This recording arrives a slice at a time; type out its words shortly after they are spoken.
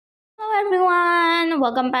everyone,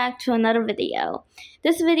 welcome back to another video.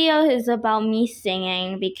 This video is about me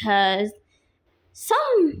singing because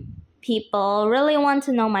some people really want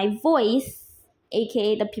to know my voice,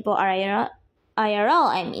 aka the people IRL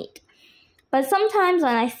I meet. But sometimes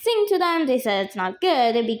when I sing to them, they say it's not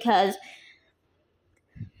good because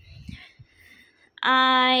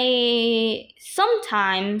I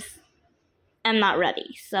sometimes am not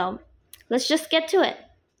ready. So let's just get to it.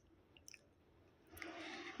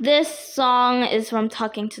 This song is from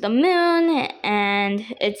Talking to the Moon, and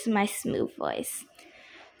it's my smooth voice.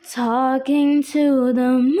 Talking to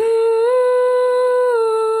the moon,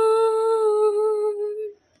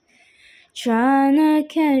 trying to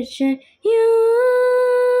catch you,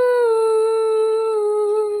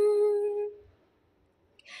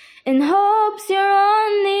 in hopes you're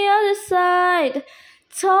on the other side.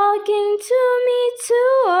 Talking to me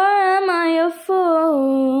too, or am I a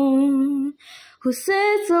fool who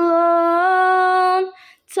sits alone,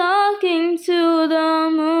 talking to the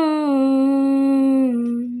moon?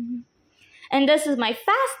 And this is my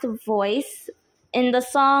fast voice in the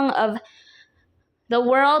song of The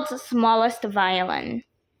World's Smallest Violin.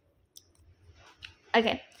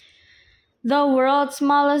 Okay. The world's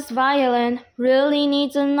smallest violin really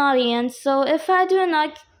needs an audience, so if I do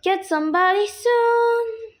not get somebody soon,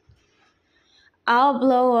 I'll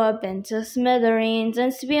blow up into smithereens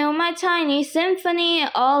and spew my tiny symphony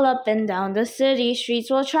all up and down the city streets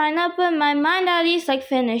while trying to put my mind at ease, like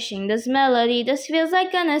finishing this melody. This feels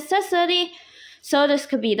like a necessity, so this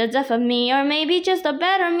could be the death of me, or maybe just a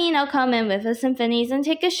better me. Now come in with the symphonies and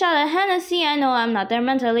take a shot at Hennessy. I know I'm not there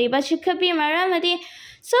mentally, but you could be my remedy,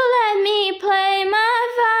 so let me play my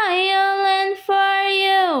violin for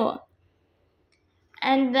you.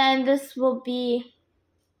 And then this will be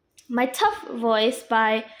My Tough Voice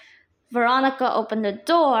by Veronica Open the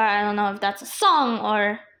Door. I don't know if that's a song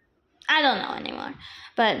or I don't know anymore.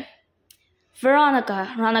 But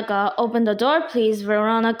Veronica, open the door, please.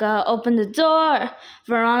 Veronica, open the door.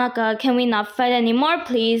 Veronica, can we not fight anymore,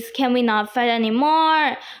 please? Can we not fight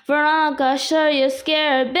anymore? Veronica, sure you're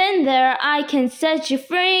scared. Been there, I can set you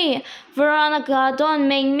free. Veronica, don't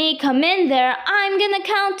make me come in there. I'm gonna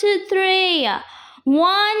count to 3.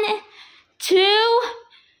 1, 2.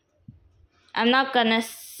 I'm not gonna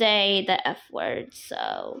say the F word,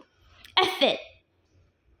 so F it.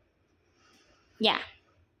 Yeah.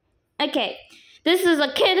 Okay, this is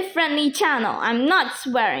a kid-friendly channel. I'm not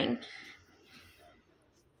swearing.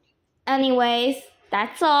 Anyways,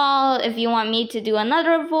 that's all. If you want me to do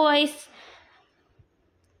another voice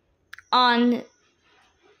on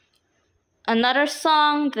another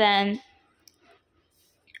song, then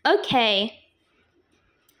okay.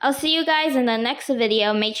 I'll see you guys in the next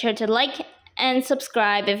video. Make sure to like and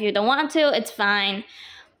subscribe. If you don't want to, it's fine.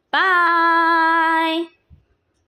 Bye!